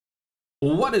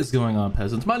What is going on,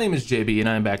 peasants? My name is JB and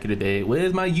I'm back here today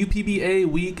with my UPBA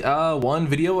week 1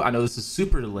 video. I know this is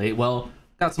super late. Well,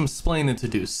 got some explaining to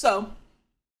do. So,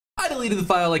 I deleted the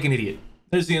file like an idiot.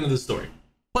 There's the end of the story.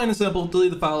 Plain and simple,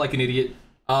 delete the file like an idiot.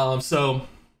 So,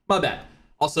 my bad.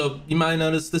 Also, you might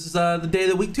notice this is the day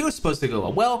that week 2 is supposed to go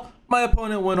on. Well, my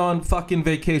opponent went on fucking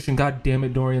vacation. God damn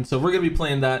it, Dorian. So, we're going to be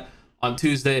playing that on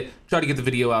Tuesday. Try to get the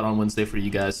video out on Wednesday for you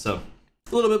guys. So,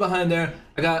 a little bit behind there.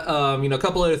 I got a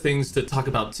couple other things to talk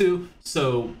about too.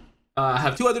 So I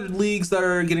have 2 other leagues that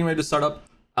are getting ready to start up.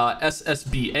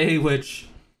 SSBA, which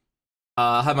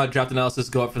I have my draft analysis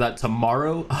go up for that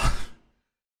tomorrow.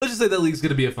 Let's just say that league's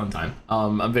gonna be a fun time.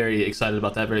 I'm very excited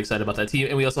about that. Very excited about that team.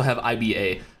 And we also have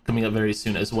IBA coming up very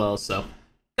soon as well. So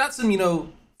got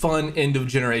some fun end of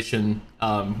generation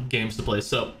games to play.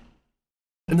 So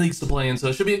and leagues to play in. So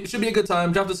it should be a good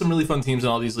time. Drafted some really fun teams in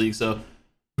all these leagues. So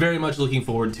very much looking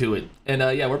forward to it. And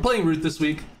yeah, we're playing Rewt this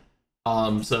week.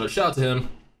 So shout out to him.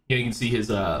 Yeah, you can see his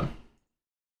oh,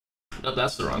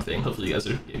 that's the wrong thing. Hopefully you guys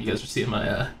are seeing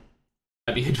my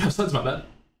IBA draft. So that's my bad.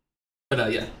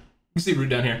 But yeah, you can see Rewt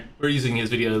down here. We're using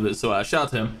his video, so shout out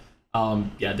to him.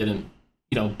 Yeah, didn't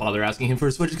bother asking him for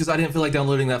a switch because I didn't feel like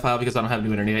downloading that file because I don't have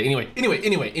new internet. Anyway.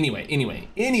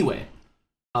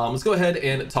 Let's go ahead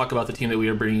and talk about the team that we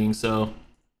are bringing. So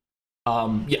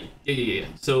yeah.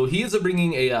 So he is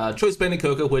bringing a choice bandit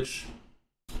Coco, which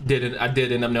I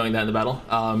did end up knowing that in the battle.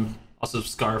 Also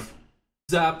Scarf,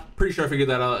 Zap. Pretty sure I figured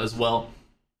that out as well.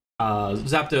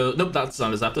 Zapdos. Nope, that's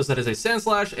not a Zapdos. That is a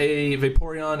Sandslash, a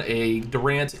Vaporeon, a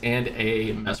Durant, and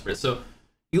a Mesprit. So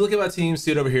you look at my team.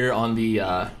 See it over here on the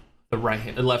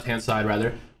left hand side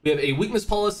rather. We have a weakness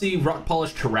policy Rock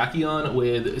Polish Terrakion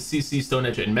with CC, Stone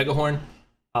Edge, and Megahorn.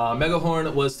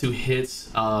 Megahorn was to hit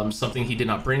something he did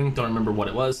not bring. Don't remember what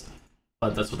it was,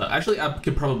 but that's what that. Actually, I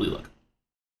could probably look.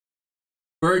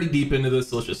 We're already deep into this,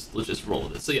 so let's just roll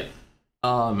with it. So yeah,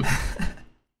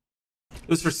 it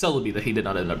was for Celebi that he did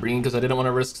not end up bringing because I didn't want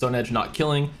to risk Stone Edge not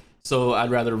killing, so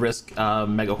I'd rather risk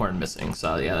Megahorn missing.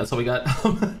 So yeah, that's all we got.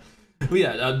 But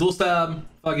yeah, dual stab,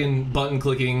 fucking button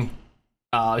clicking.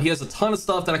 He has a ton of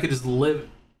stuff that I could just live.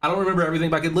 I don't remember everything,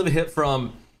 but I could live a hit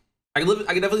from. I could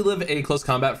definitely live a close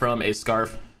combat from a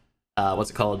Scarf. What's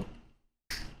it called?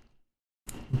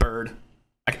 Bird.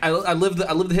 I live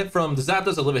the hit from the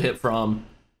Zapdos.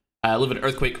 I live an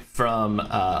Earthquake from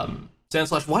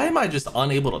Sandslash. Why am I just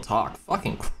unable to talk?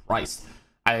 Fucking Christ.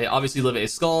 I obviously live a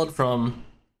Scald from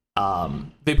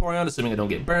Vaporeon, assuming I don't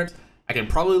get burnt. I can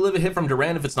probably live a hit from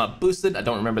Durant if it's not boosted. I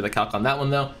don't remember the calc on that one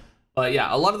though. But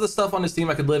yeah, a lot of the stuff on his team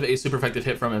I could live a super effective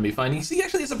hit from and be fine. You see, he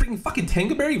actually has a freaking fucking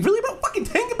Tangaberry. Really, bro? Fucking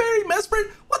Tangaberry,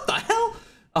 Mesprit? What the hell?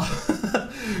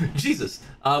 Jesus.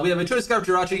 We have a Choice Scarf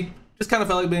Jirachi. Just kind of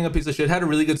felt like being a piece of shit. Had a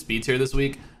really good speed tier this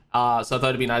week. So I thought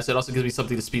it'd be nice. It also gives me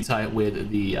something to speed tie with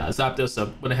the Zapdos.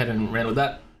 So went ahead and ran with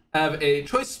that. I have a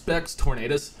Choice Specs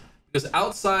Tornadus. Because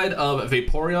outside of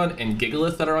Vaporeon and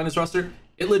Gigalith that are on his roster,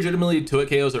 it legitimately 2-hit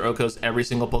KOs or OHKOs every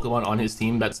single Pokemon on his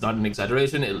team. That's not an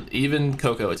exaggeration. Even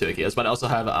Coco at 2-hit KOs. But I also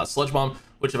have Sludge Bomb,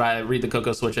 which if I read the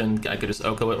Coco switch in, I could just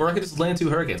OHKO it. Or I could just land 2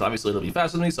 Hurricanes. Obviously, it'll be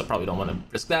faster than me, so I probably don't want to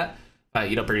risk that. If I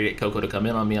get Coco to come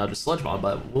in on me, I'll just Sludge Bomb.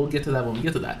 But we'll get to that when we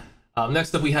get to that.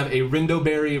 Next up, we have a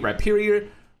Rindoberry Rhyperior.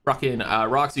 Rocking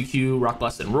Rock, ZQ, Rock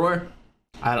Blast, and Roar.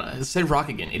 I don't say Rock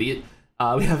again, idiot.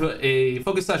 We have a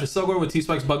Focus Sash of Sogor with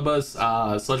T-Spikes, Bug Buzz,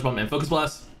 Sludge Bomb, and Focus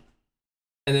Blast.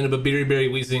 And then a Berry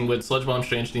Weezing with Sludge Bomb,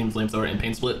 Strange Steam, Flamethrower, and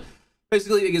Pain Split.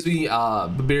 Basically, it gives me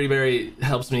Berry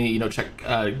helps me, check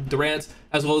Durant,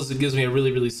 as well as it gives me a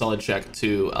really solid check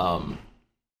to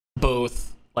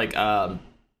both like not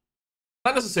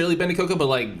necessarily Banded Coco, but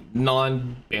like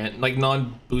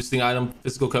non-boosting item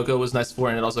physical Coco was nice for,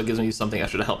 and it also gives me something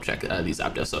extra to help check these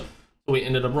Zapdos. So we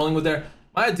ended up rolling with there.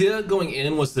 My idea going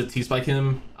in was to T-Spike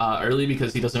him early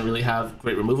because he doesn't really have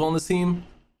great removal on this team.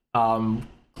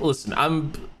 Listen,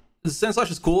 Sandslash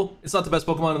is cool. It's not the best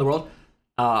Pokemon in the world,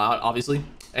 obviously,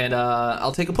 and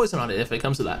I'll take a poison on it if it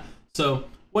comes to that. So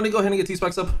want to go ahead and get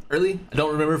T-Spikes up early. I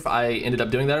don't remember if I ended up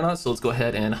doing that or not, so let's go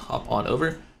ahead and hop on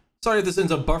over. Sorry if this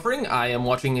ends up buffering. I am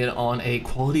watching it on a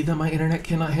quality that my internet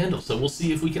cannot handle, so we'll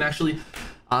see if we can actually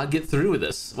get through with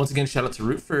this. Once again, shout out to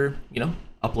Rewt for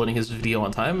uploading his video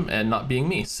on time and not being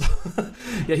me. So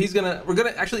yeah, we're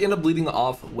gonna actually end up leading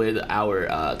off with our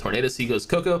Tornadus. He goes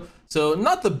Coco, so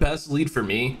not the best lead for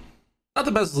me, not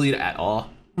the best lead at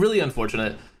all. Really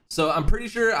unfortunate. So I'm pretty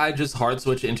sure I just hard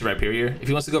switch into Rhyperior. If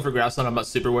he wants to go for Grassland, I'm not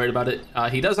super worried about it.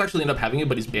 He does actually end up having it,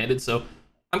 but he's banded, so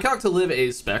I'm calced to live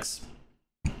a Specs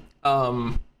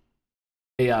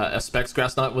a Specs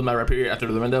Grass Knot with my Rhyperior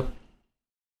after the window.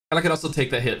 And I could also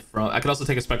take that hit from, I could also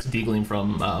take a Specs Deagling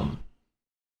from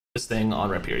this thing on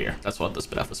Rhyperior. That's what this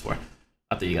Bidef was for.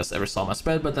 Not that you guys ever saw my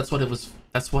spread, but that's what it was.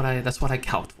 That's what I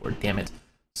calced for. Damn it.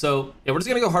 So yeah, we're just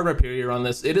gonna go hard Rhyperior on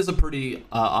this. It is a pretty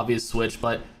obvious switch,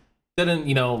 but didn't,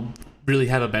 you know, really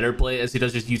have a better play as he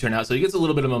does just U-turn out. So he gets a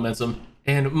little bit of momentum.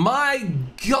 And my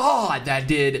God, that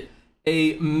did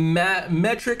a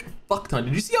metric fuck ton.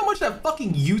 Did you see how much that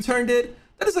fucking U-turn did?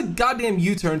 That is a goddamn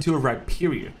U-turn to a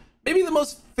Rhyperior. Maybe the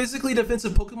most physically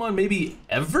defensive Pokemon maybe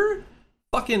ever?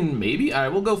 Fucking maybe? All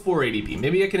right, we'll go 4 ADP.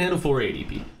 Maybe I can handle 4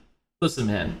 ADP. Listen,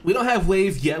 man, we don't have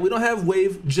Wave yet. We don't have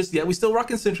Wave just yet. We still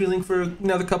rocking CenturyLink for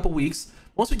another couple weeks.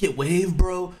 Once we get Wave,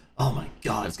 bro, oh my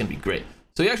God, it's gonna be great.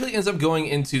 So he actually ends up going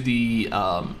into the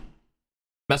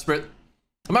Mesprit.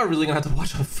 I'm not really gonna have to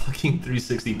watch on fucking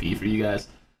 360p for you guys.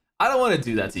 I don't want to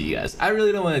do that to you guys. I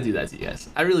really don't want to do that to you guys.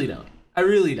 I really don't. I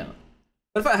really don't.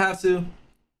 But if I have to,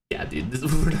 yeah, dude,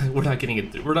 we're not getting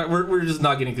it through. We're just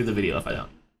not getting through the video if I don't.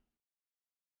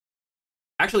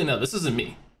 Actually, no, this isn't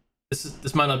me.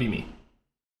 This might not be me.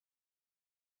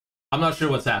 I'm not sure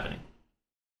what's happening.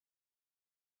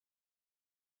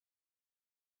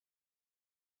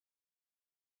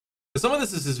 Some of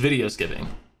this is just video skipping.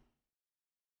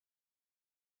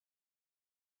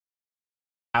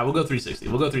 We'll go 360.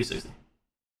 We'll go 360.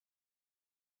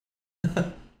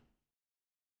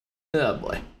 Oh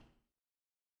boy.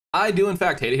 I do in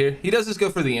fact hate it here. He does just go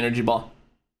for the energy ball,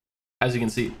 as you can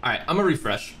see. All right, I'm gonna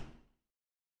refresh.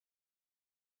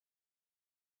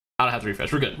 I don't have to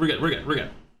refresh. We're good. We're good. We're good. We're good.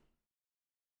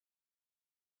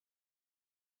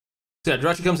 So yeah,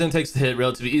 Jirachi comes in, takes the hit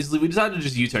relatively easily. We decided to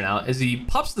just U-turn out as he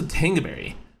pops the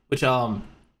Tangaberry, which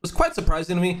was quite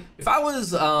surprising to me. If I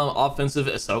was offensive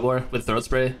as Sogor with Throat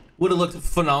Spray, would have looked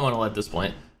phenomenal at this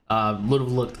point. Would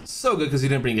have looked so good because he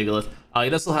didn't bring Gigalith. He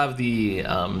does still have the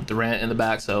Durant in the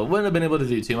back, so wouldn't have been able to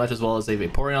do too much, as well as a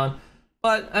Vaporeon.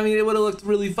 But I mean, it would have looked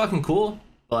really fucking cool.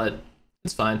 But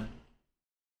it's fine.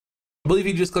 I believe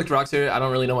he just clicked rocks here. I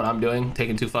don't really know what I'm doing.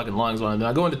 Taking too fucking long is what I'm doing.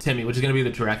 I go into Timmy, which is going to be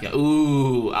the Terrakia.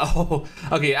 Ooh. Oh,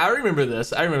 okay. I remember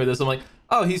this. I'm like,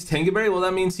 oh, he's Tangaberry? Well,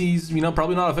 that means he's, you know,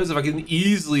 probably not offensive. I can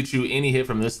easily chew any hit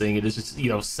from this thing. It is just, you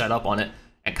know, set up on it.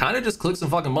 And kind of just click some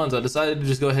fucking buns. I decided to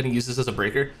just go ahead and use this as a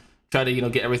breaker. Try to, you know,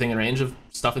 get everything in range of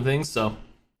stuff and things. So,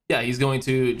 yeah, he's going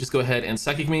to just go ahead and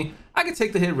Psychic me. I can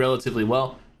take the hit relatively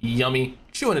well. Yummy.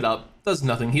 Chewing it up. Does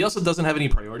nothing. He also doesn't have any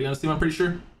priority on his team, I'm pretty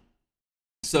sure.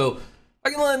 So I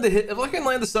can land the hit. If I can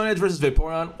land the Stone Edge versus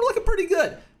Vaporeon, we're looking pretty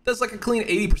good. Does like a clean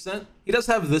 80%. He does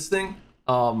have this thing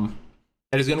that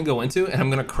he's gonna go into, and I'm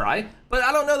gonna cry. But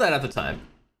I don't know that at the time.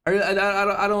 I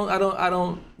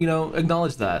don't you know,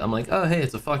 acknowledge that. I'm like, oh hey,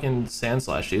 it's a fucking Sand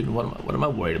Slash, dude. What am I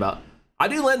worried about? I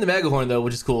do land the Megahorn though,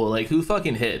 which is cool. Like, who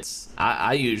fucking hits?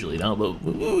 I usually don't, but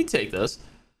we take this.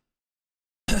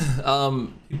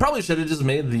 He probably should have just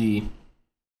made the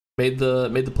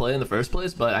play in the first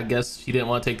place, but I guess he didn't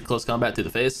want to take the close combat to the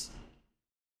face.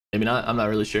 Maybe not. I'm not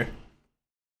really sure.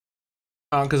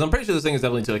 Because I'm pretty sure this thing is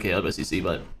definitely 2 KO'd by CC,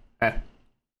 but okay.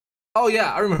 Oh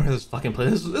yeah, I remember this fucking play.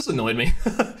 This annoyed me.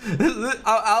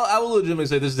 I will legitimately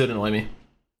say this did annoy me.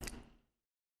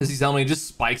 Because he's telling me, just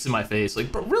spikes in my face.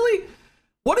 Like, bro, really?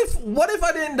 What if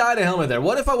I didn't die to Helmet there?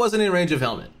 What if I wasn't in range of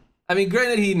Helmet? I mean,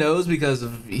 granted, he knows because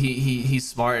of he's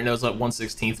smart and knows what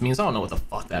 1/16 means. I don't know what the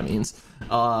fuck that means.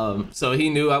 So he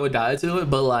knew I would die to it,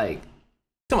 but like,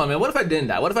 come on, man. What if I didn't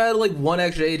die? What if I had like 1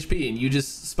 extra HP and you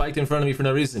just spiked in front of me for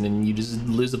no reason and you just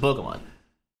lose the Pokemon?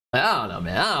 Like, I don't know,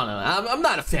 man. I don't know. I'm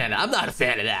not a fan. I'm not a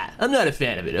fan of that. I'm not a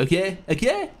fan of it. Okay,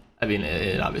 okay. I mean,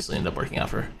 it obviously ended up working out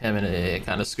for him, and it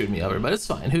kind of screwed me over, but it's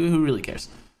fine. Who really cares?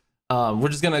 We're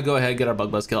just gonna go ahead and get our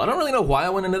Bug Buzz kill. I don't really know why I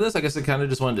went into this. I guess I kind of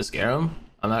just wanted to scare him.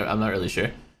 I'm not really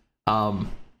sure. But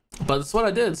that's what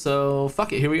I did. So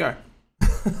fuck it. Here we are.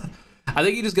 I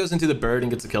think he just goes into the bird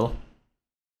and gets a kill.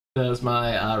 Because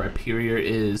my Rhyperior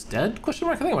is dead? Question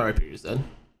mark. I think my Rhyperior is dead.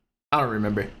 I don't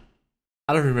remember.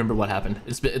 I don't remember what happened.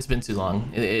 It's been too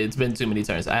long. It's been too many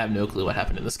turns. I have no clue what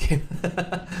happened in this game. You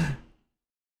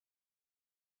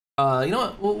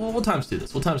know what? We'll times do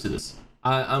this. We'll times do this.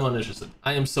 I'm uninterested.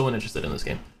 I am so uninterested in this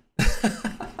game.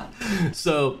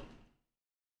 So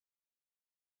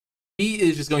he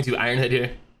is just going to Iron Head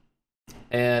here,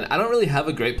 and I don't really have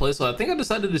a great play, so I think I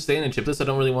decided to stay in and chip this. I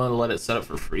don't really want to let it set up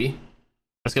for free.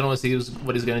 I just kind of want to see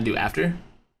what he's going to do after.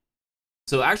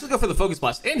 So I actually go for the Focus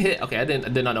Blast and hit. Okay, I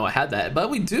did not know I had that, but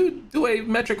we do a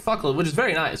metric fuckload, which is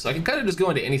very nice. So I can kind of just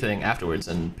go into anything afterwards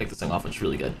and pick this thing off, which is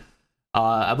really good.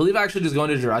 I believe I actually just go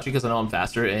into Jirachi because I know I'm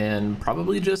faster, and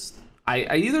probably just I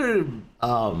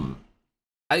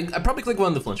probably click one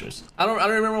of the flinch moves. I don't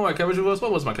remember what my coverage move was.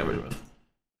 What was my coverage move?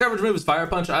 Coverage move is Fire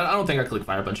Punch. I don't think I click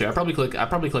Fire Punch here. I probably click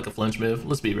a flinch move.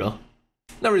 Let's be real.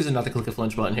 No reason not to click a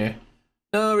flinch button here.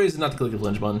 No reason not to click a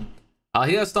flinch button.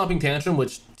 He has Stomping Tantrum,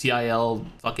 which TIL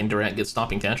fucking Durant gets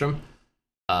Stomping Tantrum.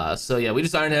 So yeah, we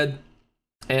just Iron Head,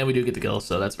 and we do get the kill,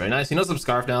 so that's very nice. He knows I'm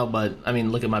Scarf now, but I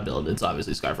mean, look at my build. It's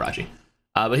obviously Scarf Rachi.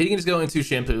 But he can just go into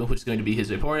Shampoo, which is going to be his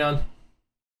Vaporeon.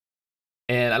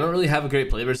 And I don't really have a great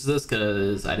play versus this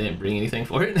because I didn't bring anything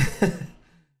for it.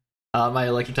 My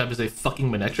electric type is a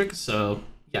fucking Manectric, so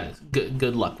yeah,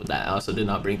 good luck with that. I also did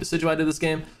not bring Decidueye to this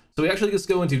game. So we actually just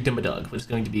go into Dimmadug, which is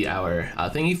going to be our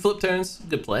thing. He flip turns.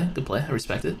 Good play, I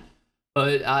respect it.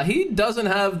 But he doesn't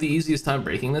have the easiest time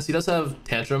breaking this. He does have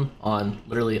Tantrum on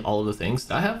literally all of the things.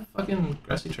 Do I have fucking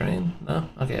Grassy Terrain? No?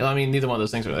 Okay, well, I mean, neither one of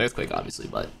those things are Earthquake, obviously,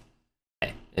 but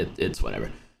hey, it's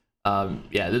whatever.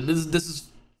 Yeah, this is...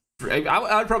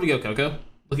 I'd probably go Coco,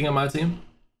 looking at my team.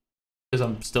 Because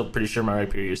I'm still pretty sure my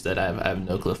Rhyperior is dead. I have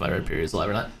no clue if my Rhyperior is alive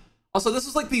or not. Also, this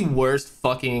was like the worst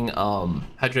fucking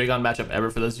Hydreigon matchup ever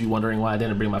for those of you wondering why I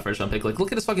didn't bring my first round pick. Like,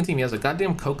 look at his fucking team. He has a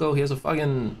goddamn Coco. He has a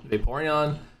fucking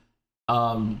Vaporeon.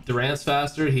 Durant's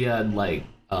faster. He had like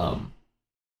what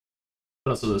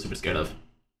else was I super scared of?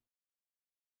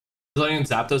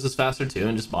 Zapdos is faster too,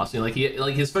 and just boss me.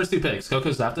 Like his first two picks,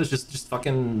 Coco, Zapdos, just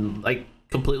fucking like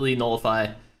completely nullify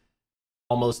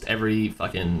almost every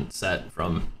fucking set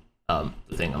from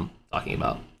the thing I'm talking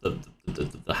about. The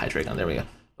Hydreigon. There we go.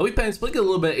 But we Pain Split, get a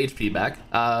little bit of HP back,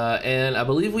 and I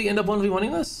believe we end up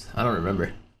 1v1ing this. I don't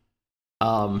remember.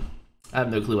 I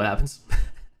have no clue what happens.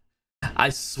 I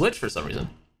switch for some reason.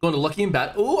 Going to Lucky and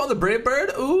Bat. Ooh, on the Brave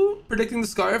Bird. Ooh, predicting the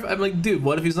Scarf. I'm like, dude,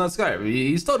 what if he's not Scarf?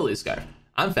 He's totally a Scarf.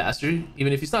 I'm faster,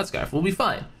 even if he's not Scarf. We'll be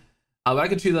fine. But I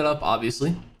can chew that up,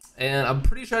 obviously. And I'm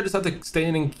pretty sure I just have to stay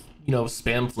in and, you know,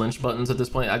 spam flinch buttons at this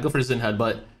point. I go for Zen Head,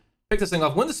 but pick this thing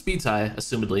off. Win the speed tie,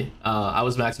 assumedly. I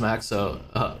was max, so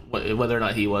whether or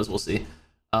not he was, we'll see.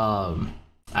 I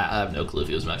have no clue if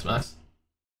he was max.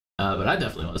 But I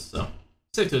definitely was, so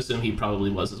safe to assume he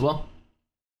probably was as well.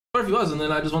 Or if he wasn't,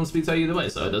 then I just won the speed tie either way,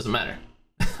 so it doesn't matter.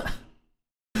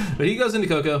 But he goes into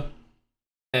Coco,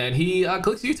 and he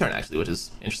clicks U-turn actually, which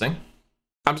is interesting.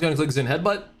 I'm just going to click Zen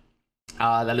Headbutt.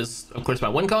 That is, of course, my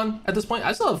win con at this point.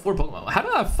 I still have 4 Pokemon. How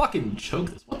did I fucking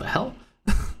choke this? What the hell?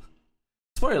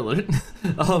 Spoiler alert.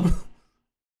 I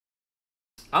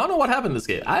don't know what happened in this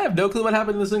game. I have no clue what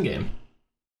happened in this in-game.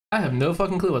 I have no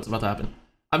fucking clue what's about to happen.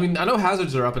 I mean, I know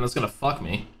hazards are up and that's gonna fuck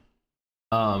me.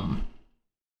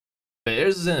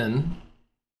 There's Zen.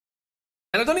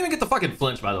 And I don't even get the fucking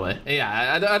flinch, by the way.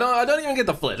 Yeah, I don't even get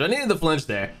the flinch. I needed the flinch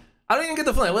there. I don't even get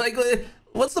the flinch. Like,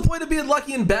 what's the point of being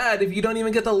lucky and bad if you don't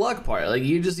even get the luck part? Like,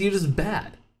 you're just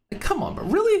bad. Like, come on, bro.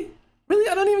 Really?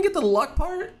 I don't even get the luck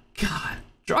part? God.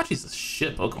 Jirachi's a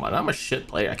shit Pokemon. I'm a shit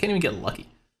player. I can't even get lucky.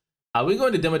 We go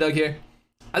into Dimmadug here.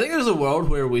 I think there's a world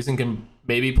where Weezing can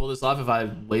maybe pull this off if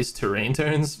I waste terrain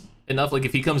turns enough. Like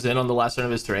if he comes in on the last turn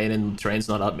of his terrain and terrain's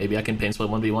not up, maybe I can Pain Split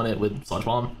 1v1 it with Sludge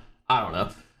Bomb. I don't know.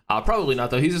 Probably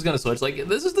not though. He's just gonna switch. Like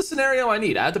this is the scenario I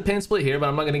need. I have to Pain Split here, but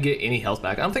I'm not gonna get any health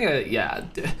back. I don't think yeah.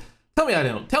 Tell me I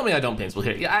don't Pain Split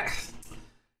here. Yeah,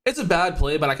 it's a bad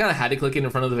play, but I kind of had to click it in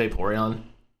front of the Vaporeon.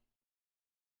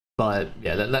 But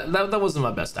yeah, that wasn't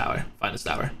my best hour, finest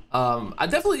hour. I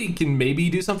definitely can maybe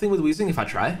do something with Weezing if I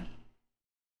try.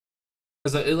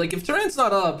 Because like if terrain's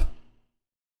not up,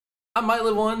 I might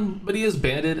live one, but he is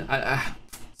banded.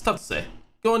 It's tough to say.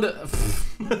 Going to,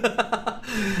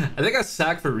 I think I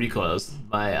sacked for recoils.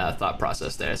 My thought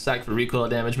process there. Sacked for recoil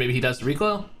damage. Maybe he does the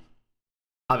recoil.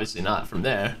 Obviously not from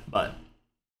there, but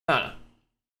I don't know.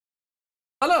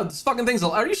 Oh no, this fucking thing's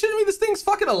alive. Are you shitting me? This thing's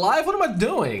fucking alive? What am I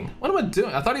doing?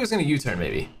 I thought he was gonna U-turn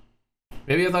maybe.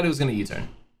 Maybe I thought he was gonna U-turn.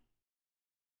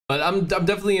 But I'm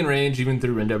definitely in range even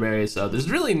through Rindo Berry, so there's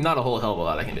really not a whole hell of a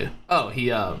lot I can do. Oh, he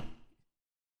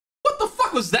what the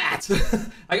fuck was that?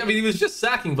 I mean he was just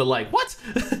sacking, but like what?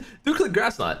 Dude click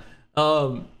Grass Knot.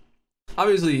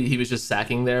 Obviously he was just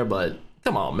sacking there, but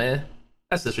come on man.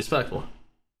 That's disrespectful.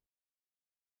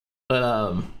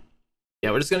 But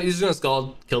yeah, he's just gonna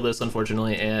Scald, kill this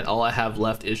unfortunately, and all I have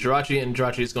left is Jirachi, and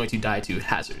Jirachi is going to die to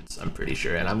hazards, I'm pretty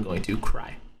sure, and I'm going to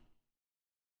cry.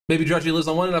 Maybe Jirachi lives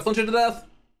on 1 and I flinch her to death?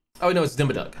 Oh no, it's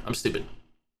Dimmadug. I'm stupid.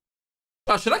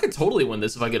 Oh shit, I could totally win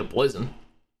this if I get a poison.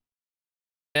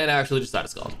 And I actually just died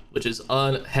of Scald, which is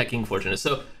unhecking fortunate.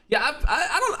 So yeah,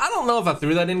 I don't know if I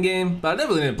threw that in game, but I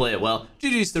definitely didn't play it well.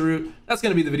 GG's to Rewt. That's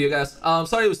gonna be the video, guys.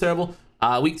 Sorry it was terrible.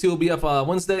 Week 2 will be up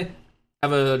Wednesday. I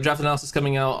have a draft analysis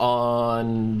coming out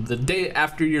on the day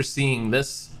after you're seeing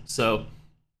this. So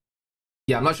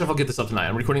yeah, I'm not sure if I'll get this up tonight.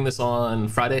 I'm recording this on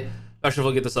Friday. Not sure if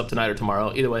I'll get this up tonight or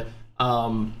tomorrow. Either way,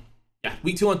 yeah,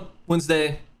 week 2 on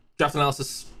Wednesday. Draft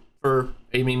analysis for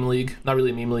a meme league. Not really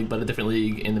a meme league, but a different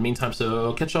league in the meantime.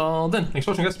 So catch y'all then. Thanks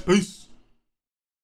for watching, guys. Peace.